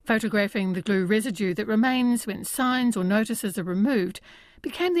Photographing the glue residue that remains when signs or notices are removed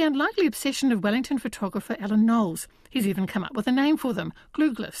became the unlikely obsession of Wellington photographer Alan Knowles. He's even come up with a name for them,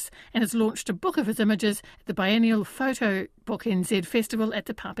 Glueglyphs, and has launched a book of his images at the biennial PhotobookNZ Festival at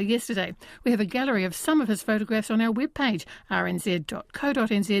Te Papa yesterday. We have a gallery of some of his photographs on our webpage,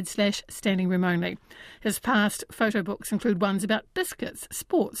 rnz.co.nz/standingroomonly. His past photo books include ones about biscuits,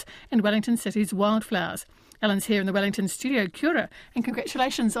 sports, and Wellington City's wildflowers. Alan's here in the Wellington studio. Kia ora, and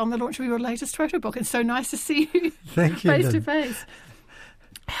congratulations on the launch of your latest photo book. It's so nice to see you Thank you, face to face.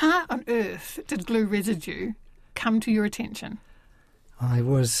 How on earth did glue residue come to your attention? I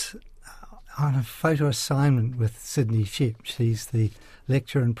was on a photo assignment with Sydney Shepp. She's the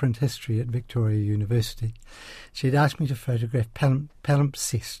lecturer in print history at Victoria University. She'd asked me to photograph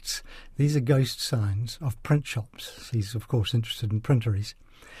palimpsests. These are ghost signs of print shops. She's, of course, interested in printeries.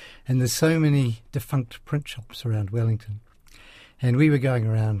 And there's so many defunct print shops around Wellington. And we were going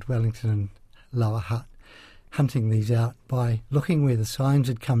around Wellington and Lower Hutt, hunting these out by looking where the signs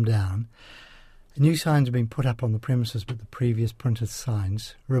had come down. New signs had been put up on the premises, but the previous printed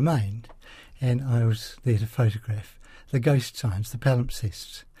signs remained. And I was there to photograph the ghost signs, the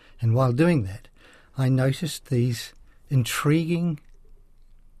palimpsests. And while doing that, I noticed these intriguing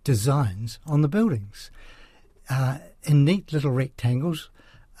designs on the buildings in neat little rectangles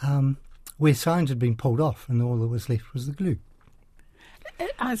where signs had been pulled off, and all that was left was the glue.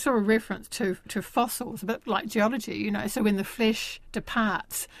 I saw a reference to fossils, a bit like geology, you know, so when the flesh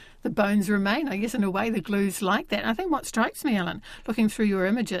departs, the bones remain. I guess in a way the glue's like that. And I think what strikes me, Alan, looking through your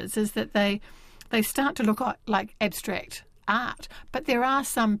images, is that they start to look like abstract art, but there are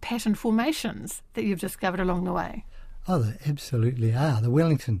some pattern formations that you've discovered along the way. Oh, there absolutely are. The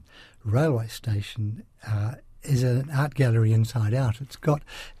Wellington railway station is an art gallery inside out. It's got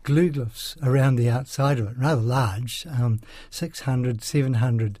glueglyphs around the outside of it, rather large, 600,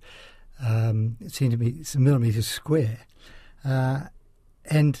 700 millimetres square.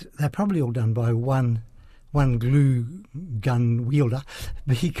 And they're probably all done by one glue gun wielder,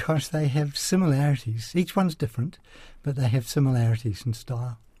 because they have similarities. Each one's different, but they have similarities in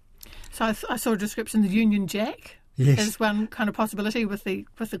style. So I saw a description, the Union Jack. Yes. As one kind of possibility with the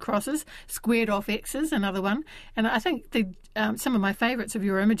crosses, squared off X's, another one. And I think some of my favourites of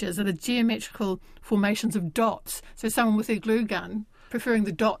your images are the geometrical formations of dots. So someone with their glue gun preferring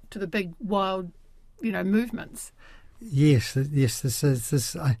the dot to the big wild, movements. Yes.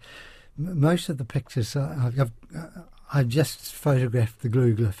 This. Most of the pictures I've just photographed the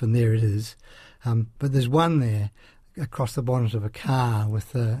glueglyph, and there it is. But there's one there across the bonnet of a car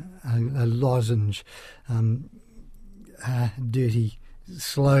with a lozenge. Dirty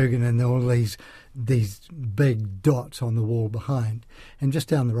slogan and all these big dots on the wall behind. And just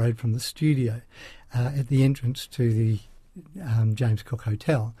down the road from the studio, at the entrance to the James Cook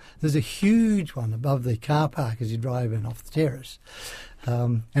Hotel, there's a huge one above the car park as you drive in off the terrace.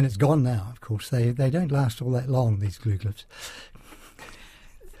 And it's gone now, of course. They don't last all that long, these glueglyphs.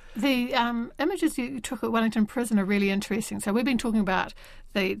 The images you took at Wellington Prison are really interesting. So we've been talking about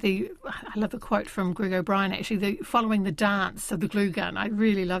I love the quote from Greg O'Brien, actually, following the dance of the glue gun. I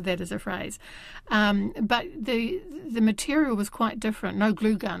really love that as a phrase. But the material was quite different. No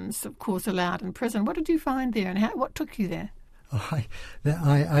glue guns, of course, allowed in prison. What did you find there, and what took you there? Oh,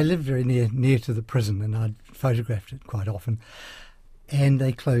 I lived very near to the prison, and I'd photographed it quite often. And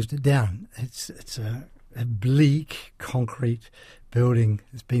they closed it down. It's a bleak concrete building.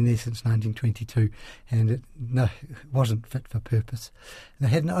 It's been there since 1922, and it wasn't fit for purpose. They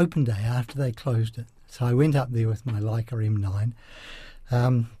had an open day after they closed it, so I went up there with my Leica M9,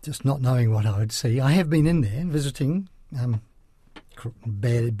 just not knowing what I would see. I have been in there visiting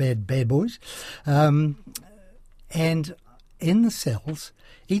bad boys, and in the cells,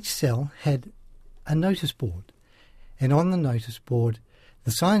 each cell had a notice board, and on the notice board,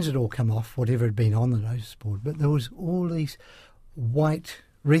 the signs had all come off, whatever had been on the notice board, but there was all these white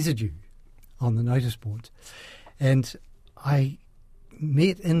residue on the notice boards. And I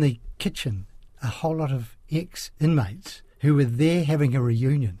met in the kitchen a whole lot of ex-inmates who were there having a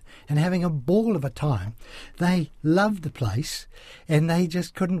reunion and having a ball of a time. They loved the place, and they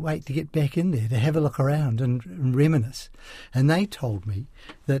just couldn't wait to get back in there to have a look around and reminisce. And they told me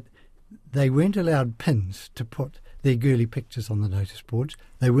that they weren't allowed pins to put their girly pictures on the notice boards.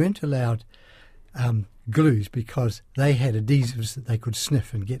 They weren't allowed glues because they had adhesives that they could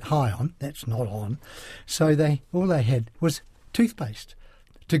sniff and get high on. That's not on. So all they had was toothpaste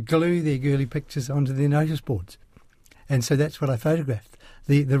to glue their girly pictures onto their notice boards. And so that's what I photographed,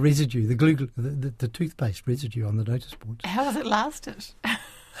 the residue, the glue, the toothpaste residue on the notice boards. How has it lasted?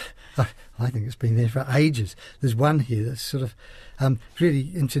 I think it's been there for ages. There's one here that's sort of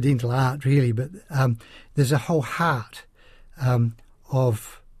really incidental art, really, but there's a whole heart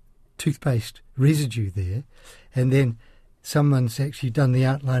of toothpaste residue there, and then someone's actually done the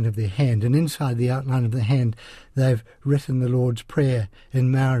outline of their hand, and inside the outline of the hand they've written the Lord's Prayer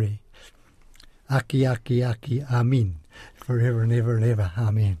in Maori. Aki, aki, aki, amen. Forever and ever and ever,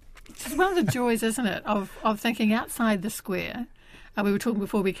 amen. It's one of the joys, isn't it, of thinking outside the square. We were talking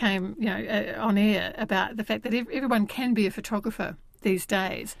before we came on air about the fact that everyone can be a photographer these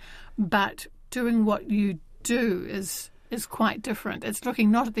days, but doing what you do is quite different. It's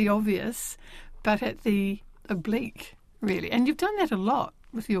looking not at the obvious, but at the oblique, really. And you've done that a lot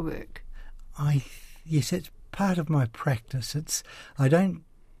with your work. Yes, it's part of my practice. I don't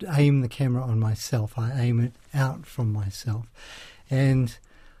aim the camera on myself. I aim it out from myself. And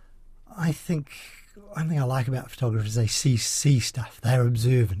I think one thing I like about photographers is they see stuff. They're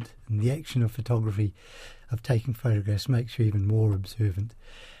observant. And the action of photography, of taking photographs, makes you even more observant.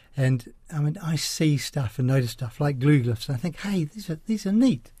 And I mean, I see stuff and notice stuff like Glueglyphs, and I think, hey, these are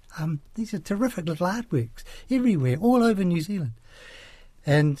neat. These are terrific little artworks everywhere, all over New Zealand.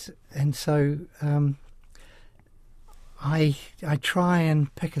 And so I try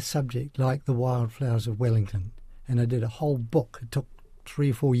and pick a subject like the wildflowers of Wellington, and I did a whole book. It took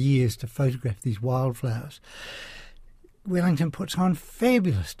 3 or 4 years to photograph these wildflowers. Wellington puts on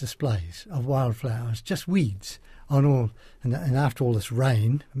fabulous displays of wildflowers, just weeds on all, and after all this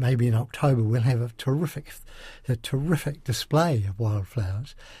rain, maybe in October we'll have a terrific display of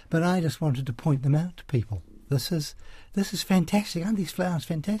wildflowers. But I just wanted to point them out to people. This is fantastic. Aren't these flowers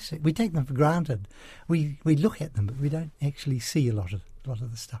fantastic? We take them for granted. We look at them, but we don't actually see a lot of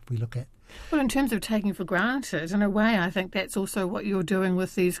the stuff we look at. Well, in terms of taking for granted, in a way, I think that's also what you're doing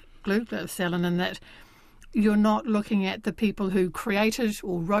with these Glueglyphs, Alan, in that you're not looking at the people who created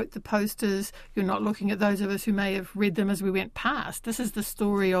or wrote the posters. You're not looking at those of us who may have read them as we went past. This is the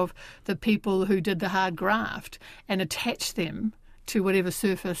story of the people who did the hard graft and attached them to whatever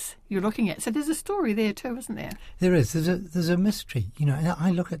surface you're looking at. So there's a story there too, isn't there? There is. There's a mystery. And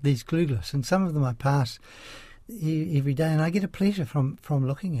I look at these Glueglyphs, and some of them I pass every day, and I get a pleasure from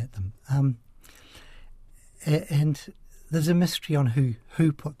looking at them. And there's a mystery on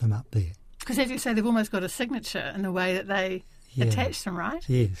who put them up there. Because as you say, they've almost got a signature in the way that they attach them, right?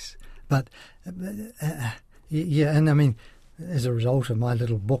 Yes. But, and I mean, as a result of my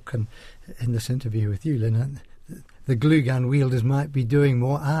little book and in this interview with you, Lynn, the glue gun wielders might be doing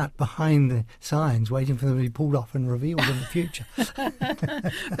more art behind the signs, waiting for them to be pulled off and revealed in the future.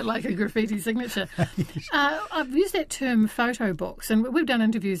 But like a graffiti signature. Yes. I've used that term photo books, and we've done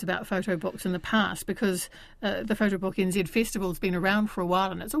interviews about photo books in the past because the PhotobookNZ Festival has been around for a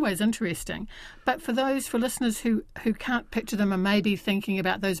while and it's always interesting. But for listeners who can't picture them and may be thinking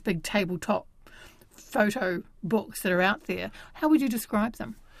about those big tabletop photo books that are out there, how would you describe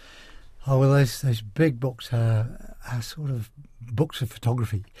them? Oh, well, those big books are sort of books of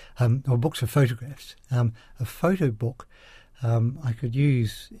photography, or books of photographs. A photo book, I could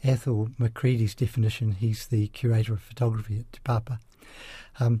use Athol Macready's definition. He's the curator of photography at Te Papa.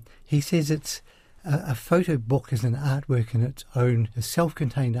 He says it's a photo book is an artwork in its own, a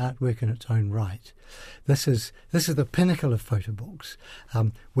self-contained artwork in its own right. This is the pinnacle of photo books,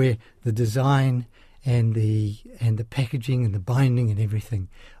 where the design and the packaging and the binding and everything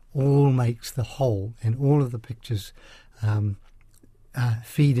all makes the whole, and all of the pictures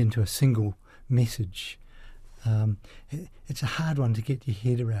feed into a single message. It's a hard one to get your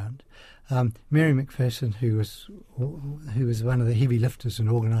head around. Mary McPherson, who was one of the heavy lifters in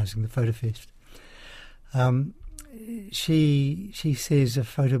organising the PhotoFest, she says a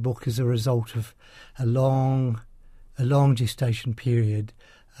photo book is a result of a long gestation period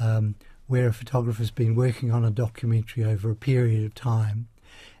where a photographer's been working on a documentary over a period of time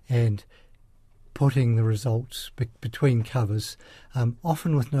and putting the results between covers,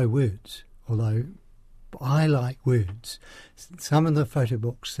 often with no words, although I like words. Some of the photo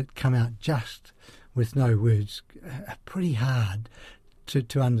books that come out just with no words are pretty hard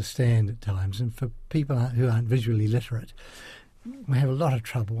to understand at times, and for people who aren't visually literate, we have a lot of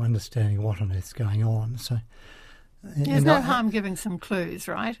trouble understanding what on earth's going on. So there's no harm giving some clues,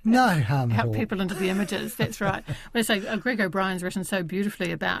 right? No harm at all. Help people into the images, that's right. Well, so Greg O'Brien's written so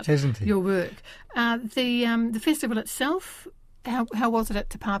beautifully about Hasn't he? Your work. The festival itself, how was it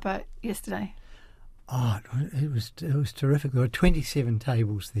at Te Papa yesterday? Oh, it was terrific. There were 27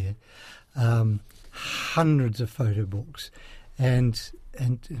 tables there, hundreds of photo books, and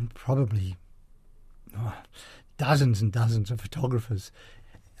probably dozens and dozens of photographers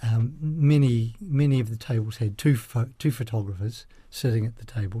many of the tables had two photographers sitting at the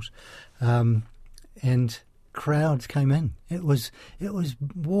tables, and crowds came in. It was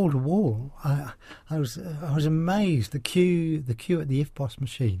wall to wall. I was amazed. The queue at the FPOS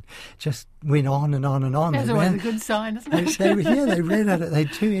machine just went on and on and on. That's always a good sign, isn't it? They ran out. They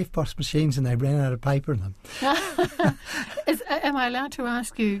had two FPOS machines and they ran out of paper in them. Am I allowed to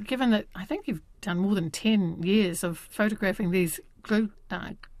ask you, given that I think you've done more than 10 years of photographing these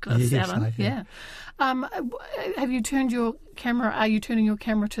glueglyphs, Yes, Alan? Yeah. Have you turned your camera? Are you turning your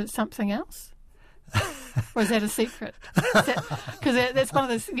camera to something else? Or is that a secret? Because that's one of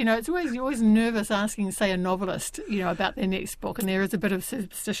those, it's you're always nervous asking, say, a novelist, about their next book, and there is a bit of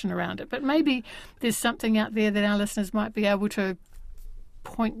superstition around it. But maybe there's something out there that our listeners might be able to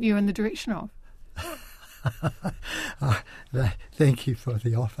point you in the direction of. Thank you for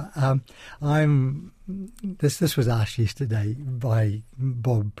the offer. This was asked yesterday by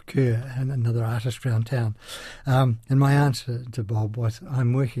Bob Kerr and another artist around town, and my answer to Bob was,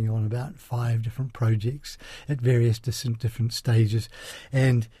 I'm working on about 5 different projects at various different stages,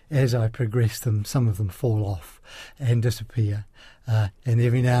 and as I progress them, some of them fall off and disappear, and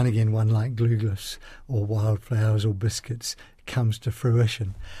every now and again one like Glueglyphs or Wildflowers or Biscuits comes to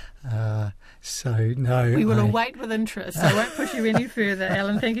fruition. No, we will await with interest. I won't push you any further,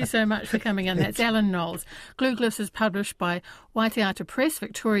 Alan. Thank you so much for coming in. That's Alan Knowles. Glueglyphs is published by Wai-te-ata Press,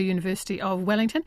 Victoria University of Wellington.